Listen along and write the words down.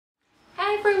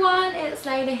everyone, it's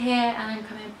Layla here and I'm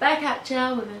coming back at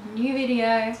you with a new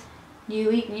video. New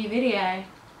week, new video.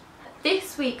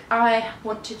 This week I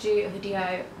want to do a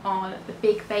video on the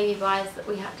big baby buys that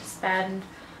we had to spend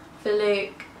for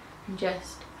Luke and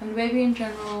just having a baby in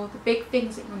general, the big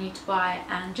things that you'll need to buy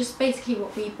and just basically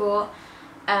what we bought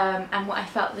and what I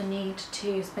felt the need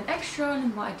to spend extra on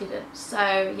and what I didn't.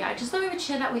 So yeah, I just thought I would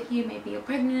share that with you. Maybe you're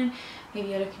pregnant, maybe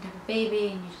you're looking to have a baby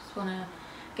and you just want to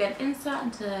get an insight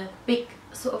into big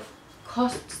sort of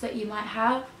costs that you might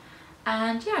have.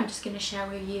 And yeah, I'm just going to share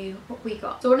with you what we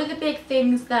got. So one of the big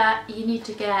things that you need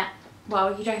to get,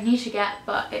 well, you don't need to get,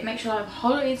 but it makes your life a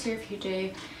whole lot easier if you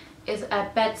do, is a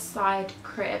bedside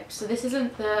crib. So this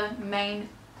isn't the main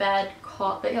bed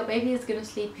cot that your baby is going to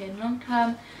sleep in long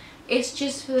term. It's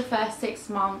just for the first 6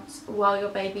 months while your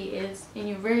baby is in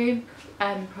your room,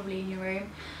 probably in your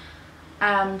room,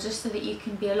 just so that you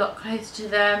can be a lot closer to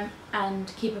them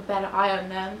and keep a better eye on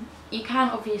them. You can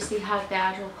obviously have the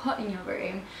actual cot in your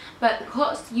room, but the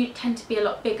cots you tend to be a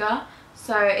lot bigger,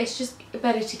 so it's just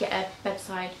better to get a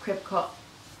bedside crib cot.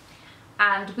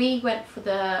 And we went for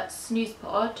the snooze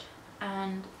pod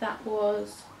and that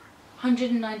was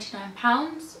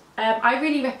 £199. I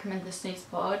really recommend the snooze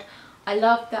pod. I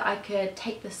love that I could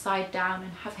take the side down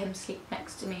and have him sleep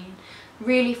next to me.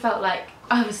 Really felt like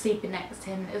I was sleeping next to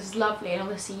him. It was lovely, and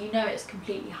obviously you know it's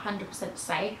completely 100%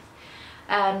 safe.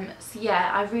 So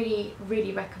yeah, I really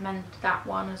recommend that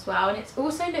one as well, and it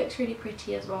also looks really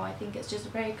pretty as well. I think it's just a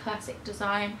very classic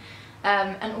design,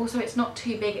 and also it's not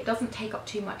too big, it doesn't take up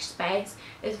too much space,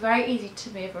 it's very easy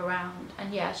to move around,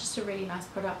 and yeah, it's just a really nice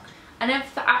product. And then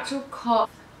for the actual cot,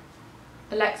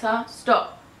 Alexa,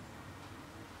 stop.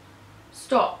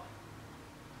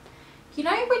 You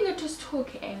know when you're just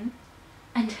talking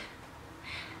and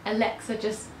Alexa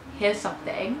just hears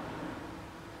something?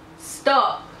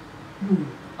 Stop!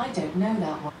 I don't know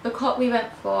that one. The cot we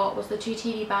went for was the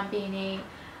Tutini Bambini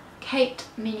Kate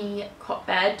mini cot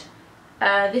bed.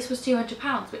 This was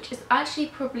 £200, which is actually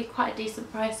probably quite a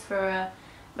decent price for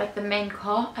like the main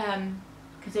cot,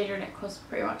 considering it costs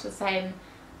pretty much the same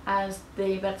as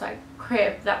the bedside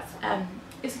crib. That's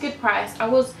it's a good price. I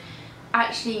was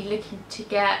actually looking to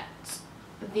get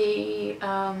the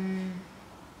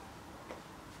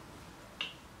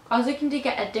I was looking to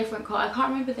get a different cot. I can't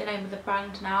remember the name of the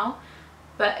brand now,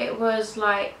 but it was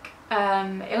like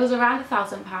it was around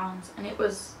 £1,000, and it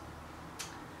was,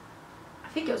 I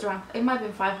think it was around, it might have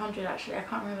been 500 actually, I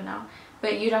can't remember now,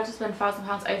 but you'd have to spend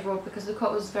 £1,000 overall because the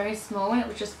cot was very small and it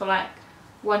was just for like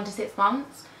 1 to 6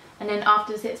 months, and then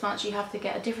after 6 months you have to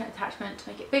get a different attachment to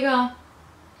make it bigger.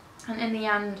 And in the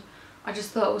end I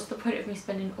just thought, what's the point of me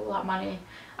spending all that money?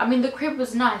 I mean, the crib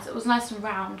was nice, it was nice and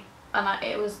round, and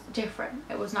it was different,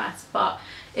 it was nice, but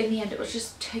in the end it was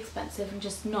just too expensive and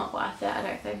just not worth it, I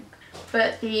don't think.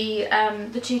 But the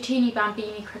Tutini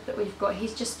Bambini crib that we've got,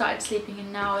 he's just started sleeping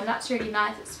in now, and that's really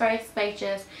nice. It's very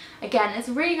spacious. Again, it's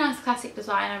a really nice classic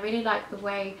design. I really like the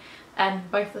way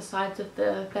both the sides of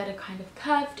the bed are kind of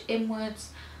curved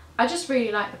inwards. I just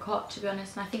really like the cot, to be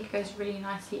honest, and I think it goes really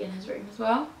nicely in his room as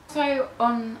well. So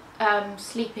on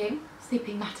sleeping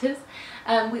matters,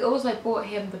 we also bought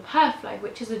him the Perflow,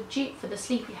 which is a dupe for the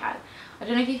Sleepy Head. I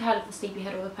don't know if you've heard of the Sleepy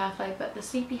Head or the Perflow, but the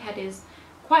Sleepy Head is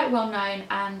quite well known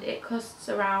and it costs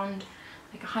around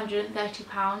like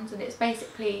 £130, and it's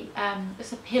basically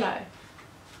it's a pillow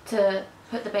to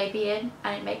put the baby in,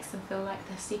 and it makes them feel like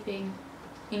they're sleeping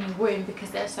in your room because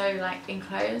they're so like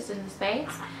enclosed in the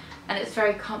space, and it's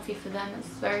very comfy for them, it's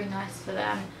very nice for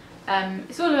them.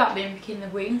 It's all about mimicking the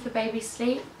room for baby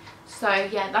sleep. So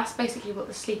yeah, that's basically what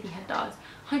the Sleepy Head does.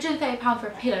 £130 for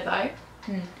a pillow though,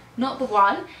 not the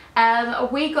one.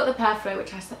 We got the Perflow,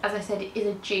 which as I said is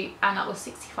a dupe, and that was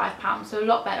 £65, so a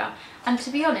lot better. And to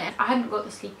be honest, I hadn't got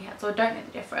the Sleepy Head, so I don't know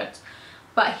the difference,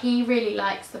 but he really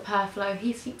likes the Perflow.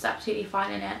 He sleeps absolutely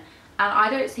fine in it, and I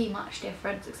don't see much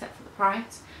difference except for the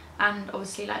price and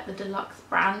obviously like the deluxe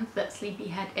brand that Sleepy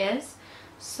Head is.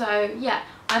 So yeah,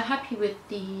 I'm happy with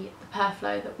the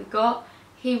Perflow that we got.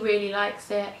 He really likes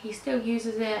it, he still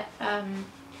uses it, and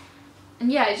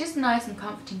yeah, it's just nice and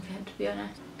comforting for him, to be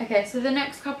honest. Okay, so the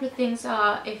next couple of things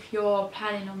are if you're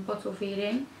planning on bottle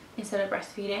feeding instead of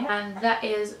breastfeeding, and that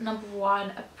is number one,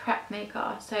 a prep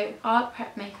maker. So our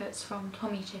prep maker is from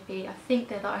Tommy Chippy. I think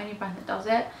they're the only brand that does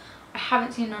it. I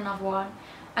haven't seen another one,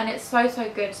 and it's so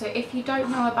good. So if you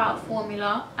don't know about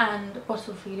formula and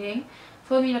bottle feeding,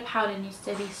 formula powder needs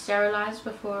to be sterilised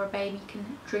before a baby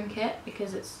can drink it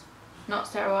because it's not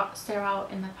sterile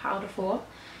in the powder form.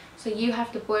 So you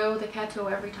have to boil the kettle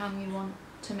every time you want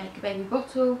to make a baby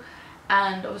bottle,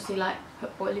 and obviously like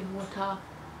put boiling water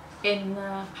in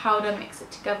the powder, mix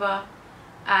it together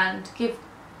and give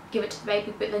give it to the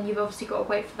baby, but then you've obviously got to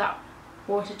wait for that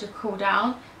water to cool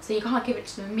down, so you can't give it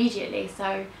to them immediately.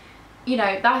 So you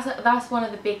know, that's one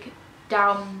of the big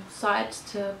downsides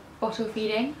to bottle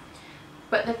feeding.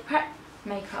 But the prep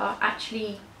maker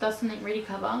actually does something really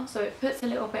clever. So it puts a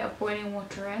little bit of boiling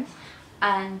water in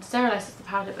and sterilises the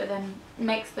powder, but then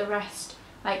makes the rest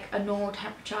like a normal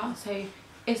temperature, so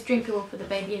it's drinkable for the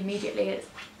baby immediately. It's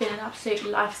been an absolute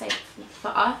lifesaver for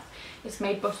us. It's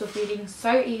made bottle feeding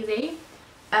so easy,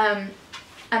 and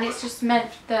it's just meant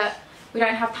that we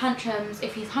don't have tantrums.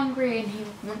 If he's hungry and he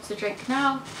wants to drink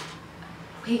now,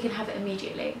 he can have it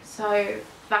immediately. So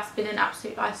that's been an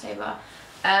absolute lifesaver.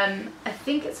 I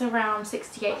think it's around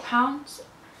 £68,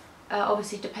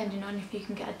 obviously depending on if you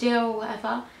can get a deal or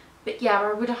whatever. But yeah,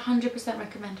 I would 100%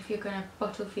 recommend if you're going to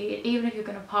bottle feed, even if you're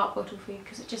going to part bottle feed,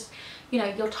 because it just, you know,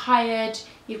 you're tired,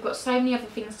 you've got so many other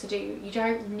things to do, you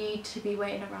don't need to be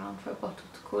waiting around for a bottle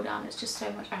to cool down. It's just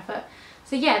so much effort.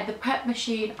 So yeah, the prep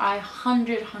machine, I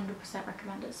 100%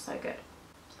 recommend. It's so good.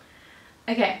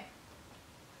 Okay,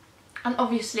 and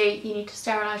obviously you need to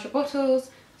sterilise your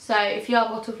bottles. So if you are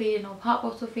bottle feeding or part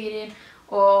bottle feeding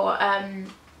or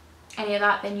any of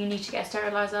that, then you need to get a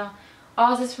steriliser.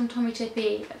 Ours is from Tommy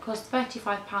Tippy. It cost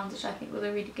 £35, which I think was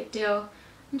a really good deal.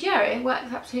 And yeah, it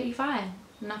works absolutely fine.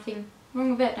 Nothing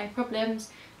wrong with it, no problems.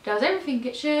 It does everything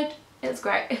it should. It's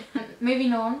great.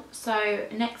 Moving on, so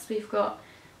next we've got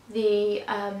the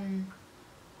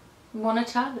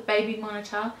monitor, the baby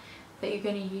monitor that you're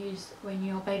going to use when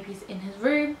your baby's in his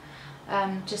room,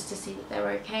 just to see that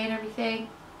they're okay and everything.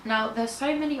 Now, there's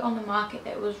so many on the market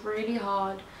that it was really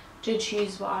hard to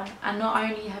choose one, and not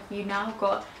only have you now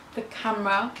got the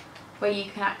camera where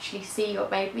you can actually see your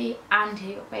baby and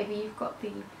hear your baby, you've got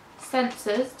the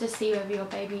sensors to see whether your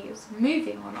baby is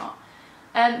moving or not.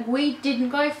 We didn't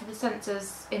go for the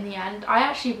sensors in the end. I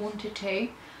actually wanted to,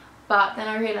 but then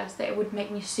I realised that it would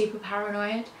make me super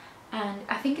paranoid, and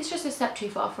I think it's just a step too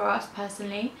far for us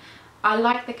personally. I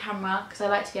like the camera because I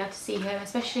like to be able to see him,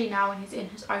 especially now when he's in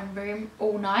his own room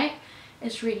all night.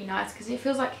 It's really nice because it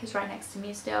feels like he's right next to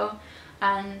me still,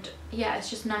 and yeah, it's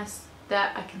just nice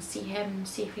that I can see him and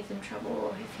see if he's in trouble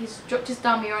or if he's dropped his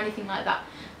dummy or anything like that.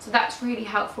 So that's really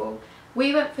helpful.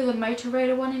 We went for the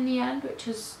Motorola one in the end, which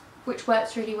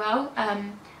works really well.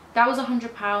 That was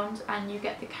 £100 and you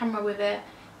get the camera with it.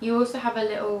 You also have a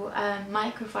little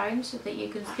microphone so that you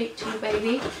can speak to your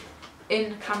baby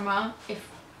in the camera if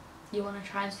you want to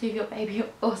try and soothe your baby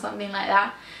or something like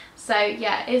that. So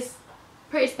yeah, it's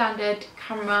pretty standard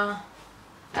camera,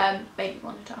 baby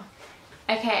monitor.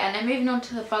 Okay, and then moving on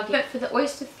to the buggy. But for the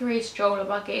Oyster 3 stroller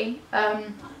buggy,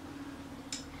 now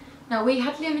we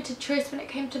had limited choice when it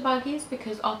came to buggies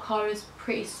because our car is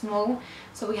pretty small,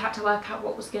 so we had to work out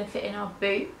what was going to fit in our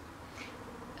boot.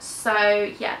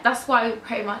 So yeah, that's why we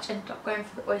pretty much ended up going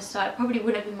for the Oyster. It probably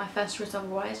wouldn't have been my first choice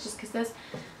otherwise, just because there's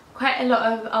quite a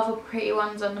lot of other pretty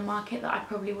ones on the market that I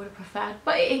probably would have preferred.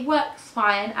 But it works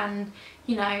fine, and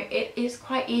you know, it is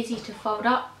quite easy to fold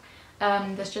up.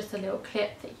 There's just a little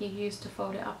clip that you use to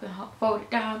fold it up and fold it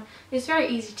down. It's very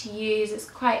easy to use. It's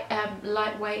quite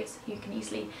lightweight, so you can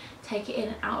easily take it in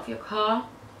and out of your car.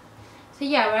 So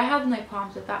yeah, I had no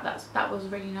qualms with that. That was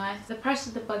really nice. The price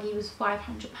of the buggy was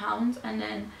 £500, and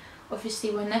then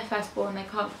obviously when they're first born they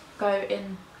can't go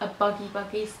in a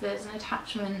buggy, so there's an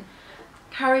attachment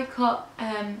carry cot,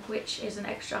 which is an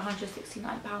extra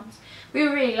 £169. We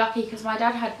were really lucky because my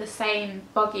dad had the same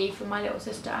buggy for my little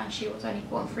sister and she was only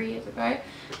born 3 years ago,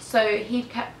 so he'd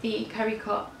kept the carry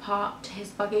cot part to his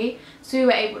buggy, so we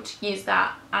were able to use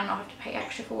that and not have to pay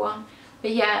extra for one.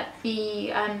 But yeah,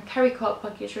 the carry cot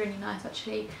buggy is really nice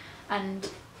actually, and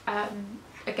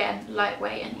again,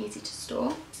 lightweight and easy to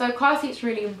store. So car seat's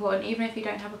really important. Even if you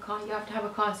don't have a car, you have to have a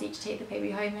car seat to take the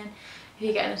baby home in. If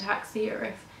you get in a taxi or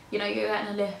if you know you're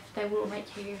getting a lift, they will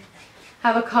make you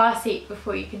have a car seat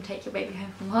before you can take your baby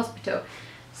home from the hospital.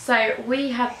 So we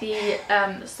have the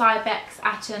Cybex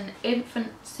Atten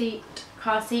infant seat,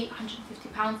 car seat,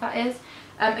 £150 that is.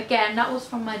 Again, that was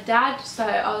from my dad, so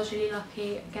I was really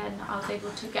lucky again that I was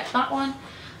able to get that one.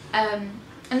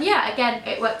 And yeah, again,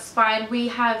 it works fine. We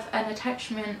have an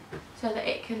attachment so that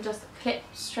it can just clip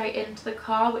straight into the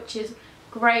car, which is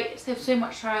great. It saves so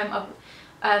much time of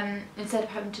instead of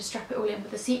having to strap it all in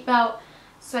with a seatbelt.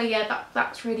 So yeah,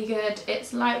 that's really good.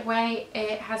 It's lightweight.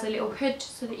 It has a little hood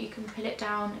so that you can pull it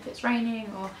down if it's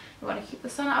raining or you want to keep the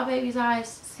sun out of baby's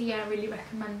eyes. So yeah, I really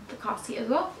recommend the car seat as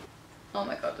well. Oh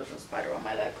my god, there's a spider on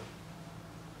my leg.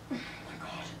 Oh my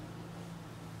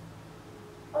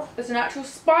god. There's an actual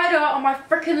spider on my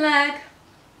freaking leg.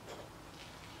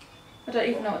 I don't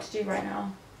even know what to do right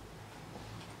now.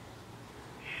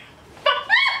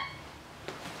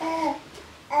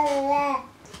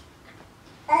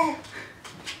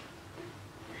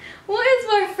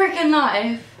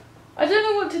 knife. I don't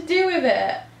know what to do with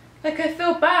it. Like, I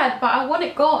feel bad, but I want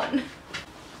it gone.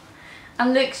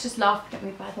 And Luke's just laughing at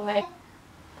me, by the way.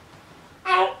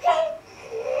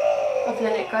 I've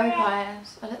let it go,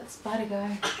 guys. I let the spider go.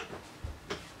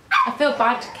 I feel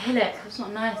bad to kill it, because it's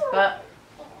not nice, but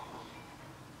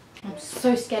I'm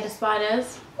so scared of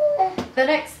spiders. The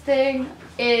next thing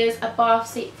is a bath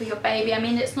seat for your baby. I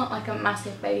mean, it's not like a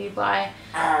massive baby buy.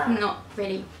 Not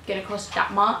really going to cost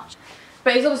that much.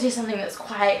 But it's obviously something that's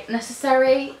quite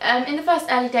necessary. In the first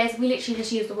early days, we literally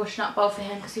just used the washing up bowl for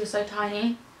him because he was so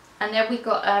tiny. And then we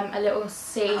got a little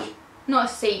seat, not a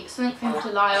seat, something for him to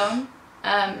lie on,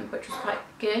 which was quite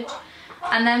good.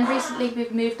 And then recently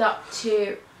we've moved up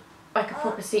to like a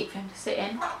proper seat for him to sit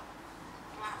in.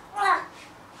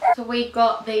 So we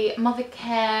got the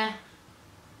Mothercare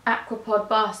Aquapod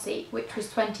bath seat, which was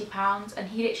 £20, and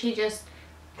he literally just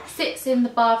sits in the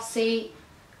bath seat.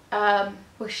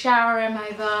 We'll shower him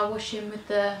over, wash him with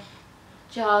the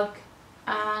jug,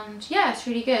 and yeah, it's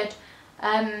really good.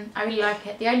 I really like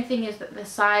it. The only thing is that the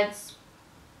sides,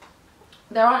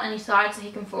 there aren't any sides so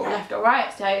he can fall left or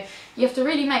right, so you have to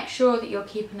really make sure that you're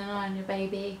keeping an eye on your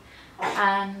baby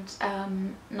and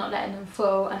not letting them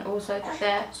fall, and also that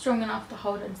they're strong enough to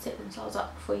hold and sit themselves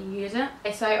up before you use it.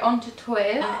 Okay, so on to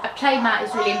toys. A play mat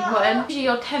is really important. Usually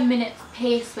your 10 minutes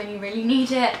piece when you really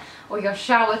need it, or your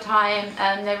shower time.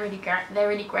 They're really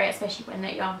great, especially when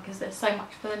they're young, because there's so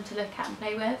much for them to look at and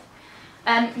play with.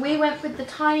 We went with the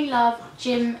Tiny Love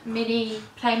Gym Mini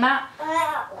Playmat,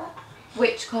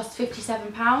 which cost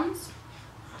 £57,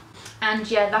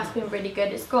 and yeah, that's been really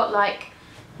good. It's got like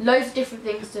loads of different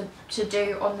things to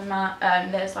do on the mat.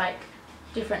 There's like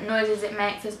different noises it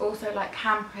makes. There's also like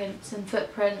handprints and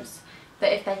footprints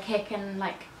that if they kick and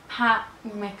like pat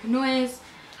will make a noise,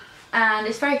 and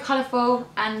it's very colourful,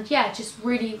 and yeah, just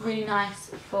really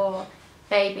nice for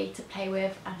baby to play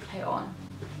with and play on.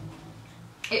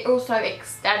 It also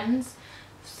extends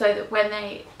so that when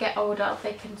they get older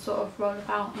they can sort of roll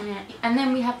about in it. And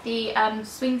then we have the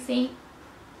swing seat,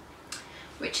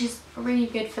 which is really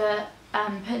good for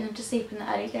putting them to sleep in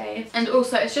the early days, and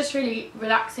also it's just really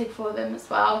relaxing for them as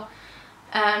well.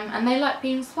 And they like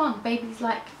being swung. Babies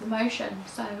like the motion,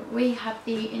 so we have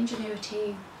the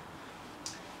Ingenuity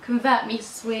Convert Me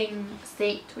Swing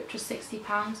seat, which was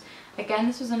 £60. Again,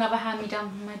 this was another hand-me-down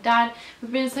from my dad.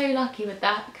 We've been so lucky with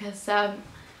that because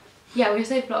yeah, we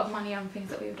saved a lot of money on things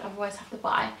that we would otherwise have to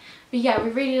buy. But yeah, we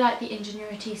really like the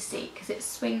Ingenuity seat because it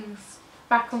swings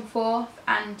back and forth,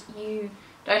 and you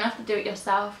don't have to do it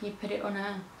yourself. You put it on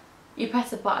you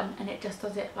press a button and it just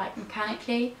does it like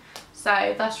mechanically,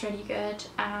 so that's really good.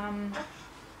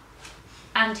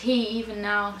 And he, even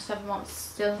now 7 months,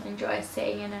 still enjoys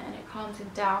sitting in it, and it calms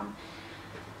him down,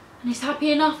 and he's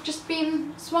happy enough just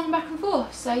being swung back and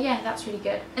forth. So yeah, that's really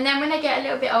good. And then when they get a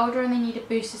little bit older and they need a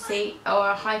booster seat or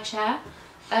a high chair,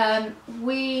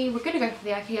 we were going to go for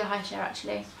the IKEA high chair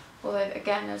actually, although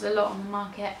again there's a lot on the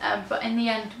market, but in the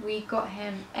end we got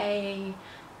him a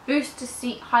booster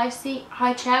seat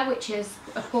high chair, which is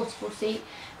a portable seat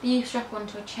that you strap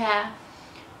onto a chair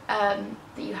that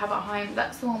you have at home.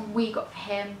 That's the one we got for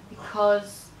him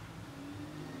because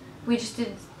we just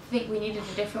didn't think we needed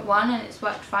a different one, and it's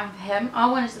worked fine for him.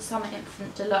 Our one is the Summer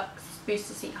Infant Deluxe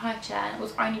booster seat high chair, and it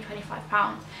was only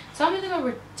 £25. Some of them are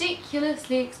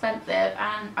ridiculously expensive,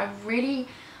 and I really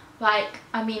like,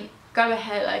 I mean, go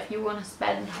ahead if you want to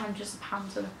spend hundreds of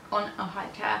pounds on a high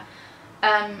chair.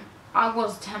 I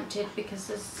was tempted because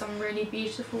there's some really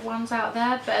beautiful ones out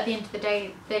there, but at the end of the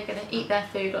day they're going to eat their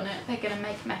food on it, they're going to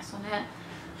make a mess on it.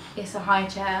 It's a high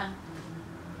chair,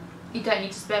 you don't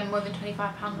need to spend more than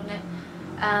 £25 on it,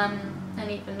 and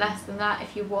even less than that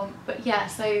if you want. But yeah,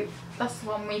 so that's the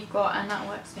one we've got, and that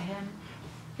works for him.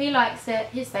 He likes it,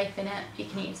 he's safe in it, he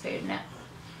can eat his food in it.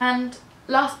 And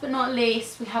last but not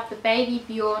least, we have the Baby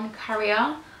Bjorn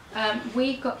Carrier.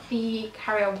 We got the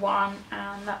Carrier 1,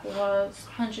 and that was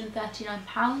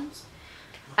 £139.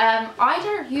 I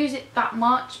don't use it that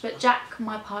much, but Jack,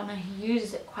 my partner, he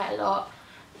uses it quite a lot.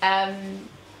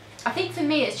 I think for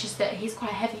me it's just that he's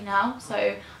quite heavy now, so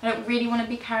I don't really want to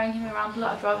be carrying him around a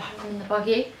lot. I'd rather have him in the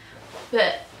buggy.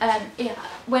 But yeah,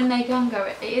 when they're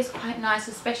younger it is quite nice,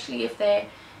 especially if they're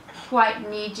quite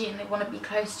needy and they want to be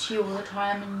close to you all the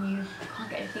time and you can't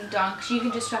get anything done, because you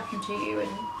can just strap them to you and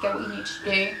get what you need to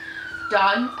do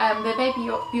done. The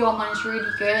Baby Bjorn one is really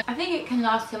good. I think it can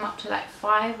last him up to like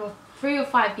 3 or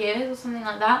 5 years or something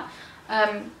like that,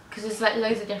 because there's like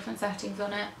loads of different settings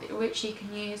on it which you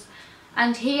can use.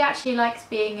 And he actually likes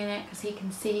being in it because he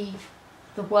can see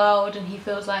the world and he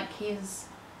feels like he's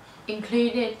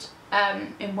included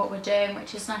in what we're doing,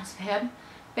 which is nice for him.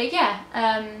 But yeah,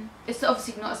 it's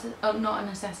obviously not a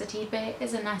necessity, but it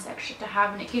is a nice extra to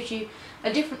have, and it gives you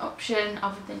a different option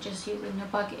other than just using your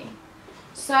buggy.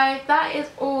 So that is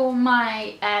all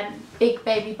my big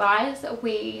baby buys that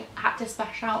we had to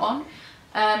splash out on.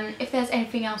 If there's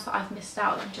anything else that I've missed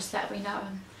out, then just let me know.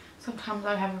 Sometimes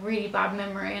I have a really bad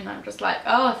memory and I'm just like,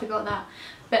 oh, I forgot that.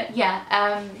 But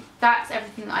yeah, that's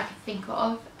everything that I could think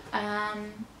of.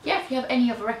 Yeah, if you have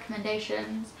any other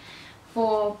recommendations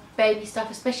for baby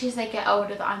stuff, especially as they get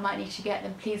older, that I might need to get,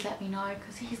 then please let me know,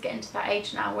 because he's getting to that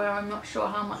age now where I'm not sure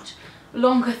how much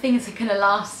longer things are going to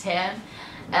last him.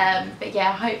 But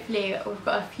yeah, hopefully we've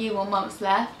got a few more months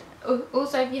left.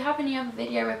 Also, if you have any other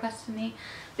video requests for me,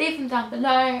 leave them down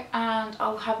below, and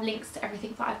I'll have links to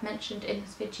everything that I've mentioned in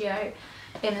this video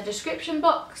in the description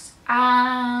box,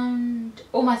 and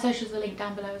all my socials are linked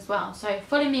down below as well. So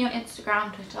follow me on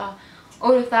Instagram, Twitter,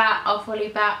 all of that. I'll follow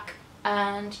you back,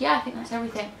 and yeah, I think that's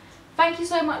everything. Thank you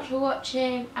so much for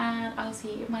watching, and I'll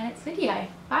see you in my next video.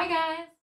 Bye guys.